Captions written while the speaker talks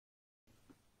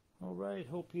All right,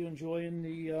 hope you're enjoying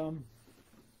the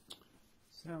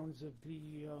sounds of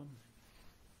the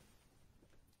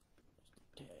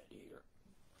tad here.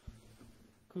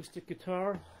 Acoustic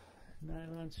guitar,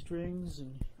 nylon strings,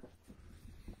 and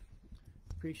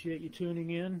appreciate you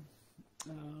tuning in.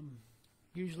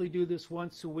 Usually do this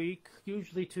once a week,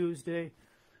 usually Tuesday.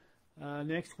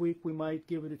 Next week we might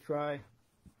give it a try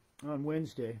on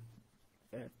Wednesday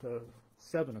at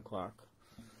 7 o'clock.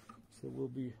 So we'll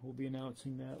be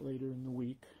announcing that later in the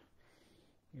week,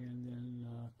 and then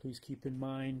please keep in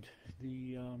mind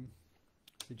the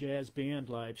jazz band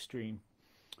live stream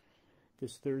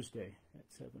this Thursday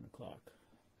at 7 o'clock.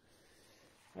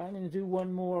 I'm going to do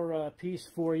one more piece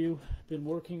for you. Been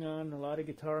working on a lot of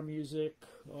guitar music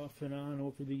off and on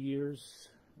over the years,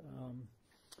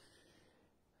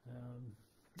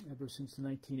 ever since the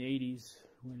 1980s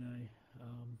when I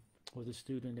was a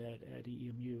student at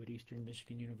EMU, at Eastern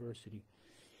Michigan University.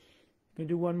 I'm going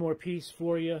to do one more piece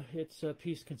for you. It's a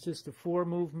piece consists of 4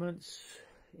 movements,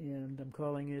 and I'm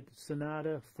calling it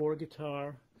Sonata for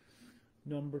Guitar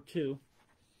number 2.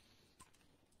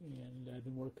 And I've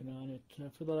been working on it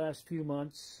for the last few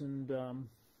months, and a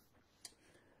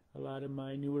lot of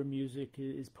my newer music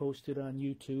is posted on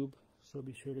YouTube, so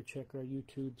be sure to check our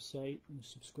YouTube site and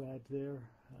subscribe there.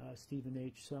 Stephen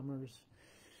H. Summers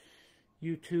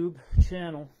YouTube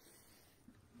channel.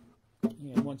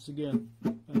 And once again,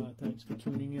 thanks for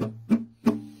tuning in.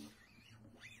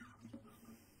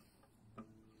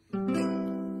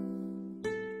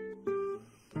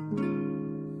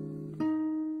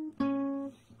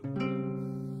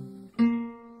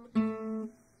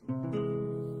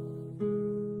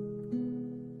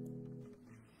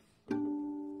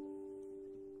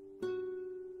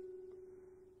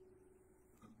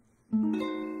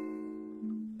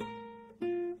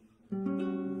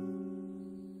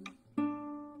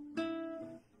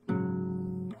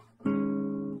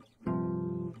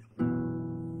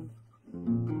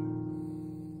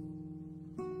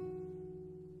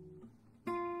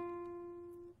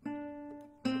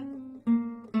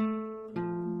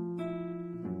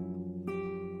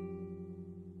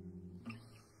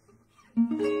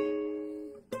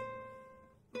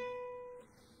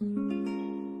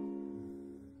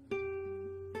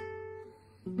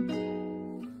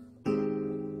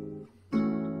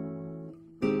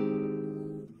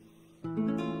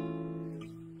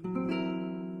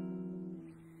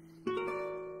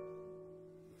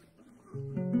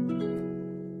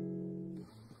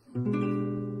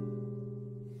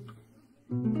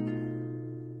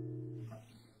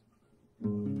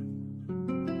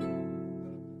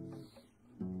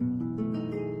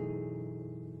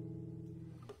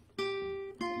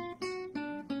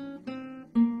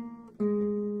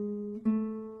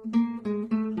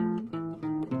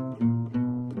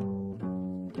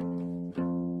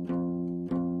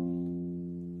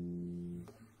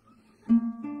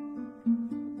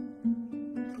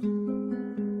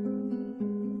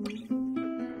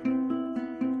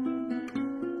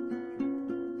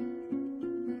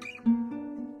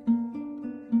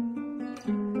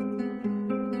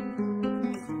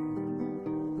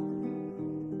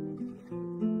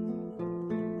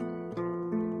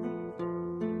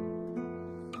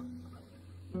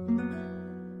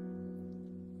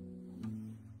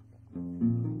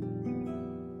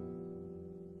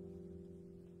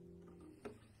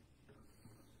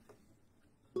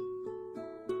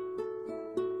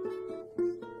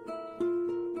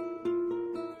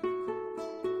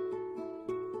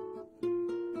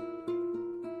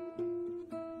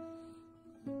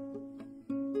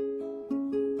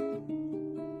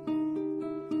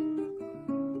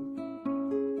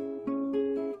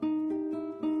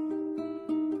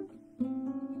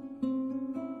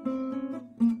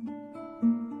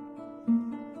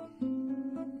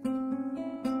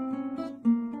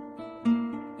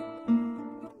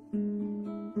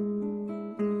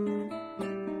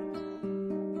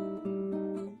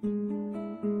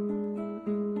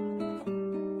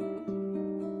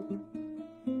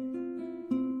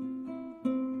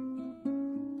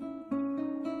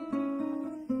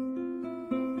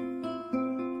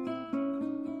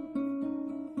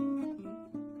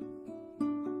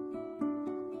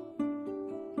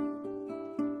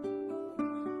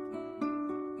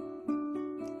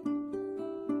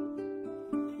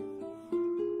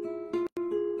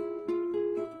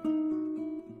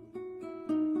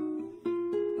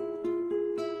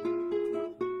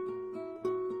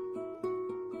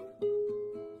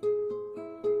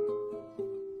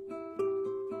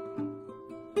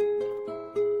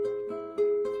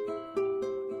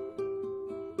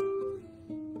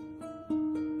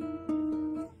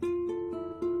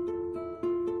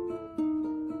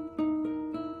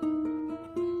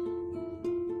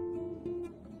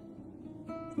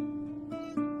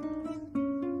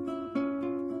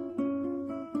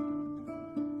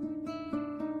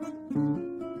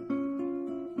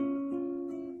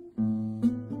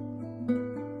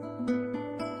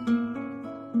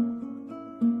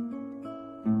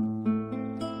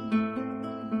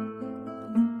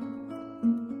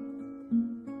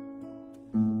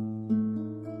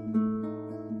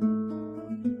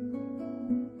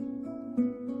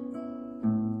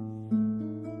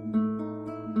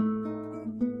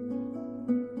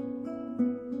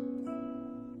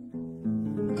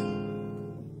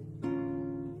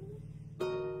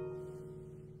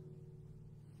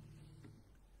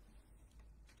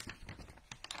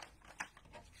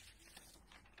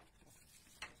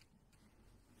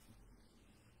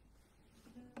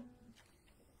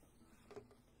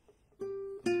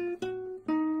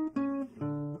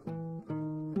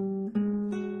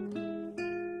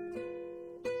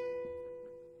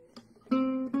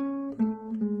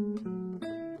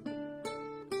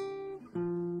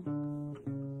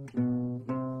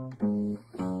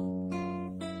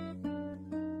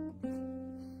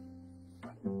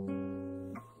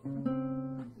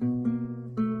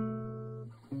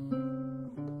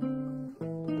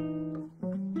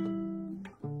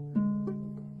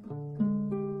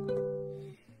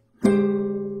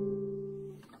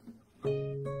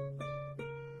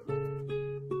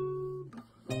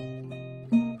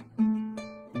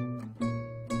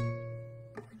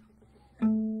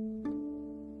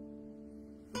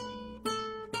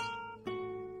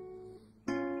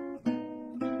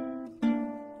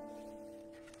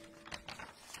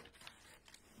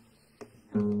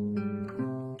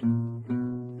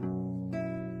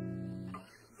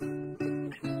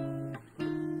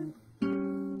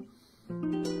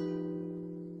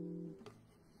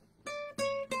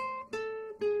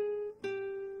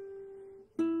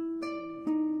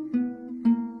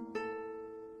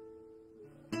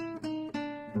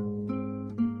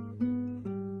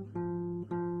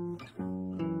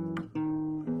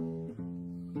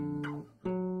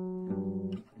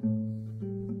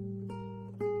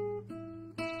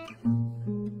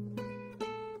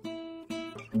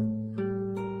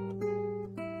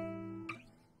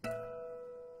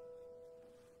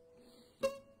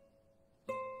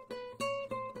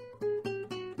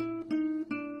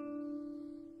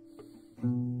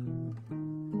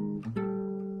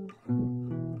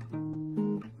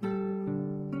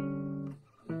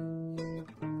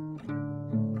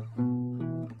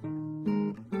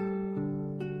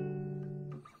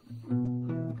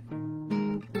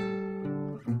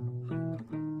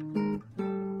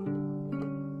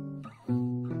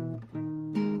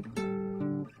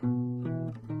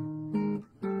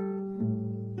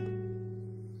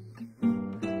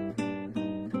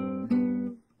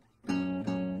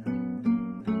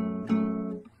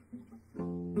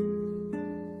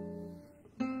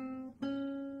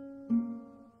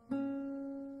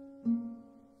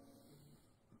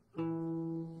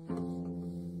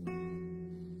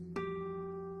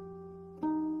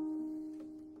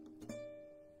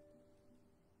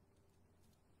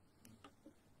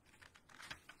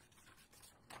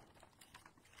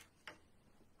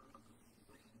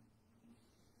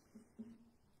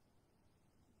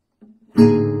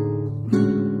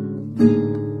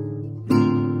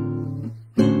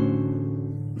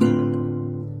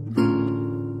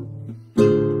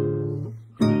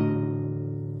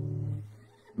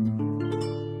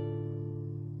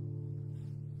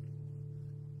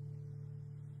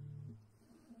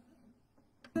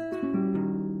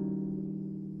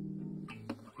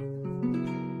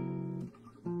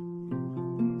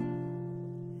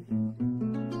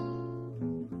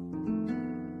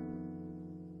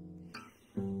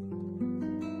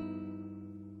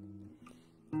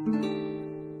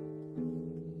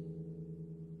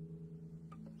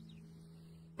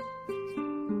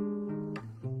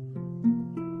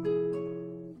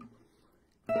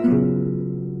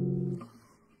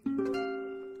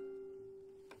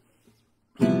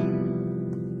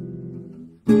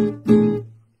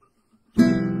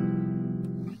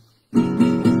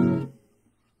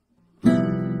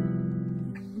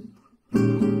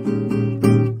 you.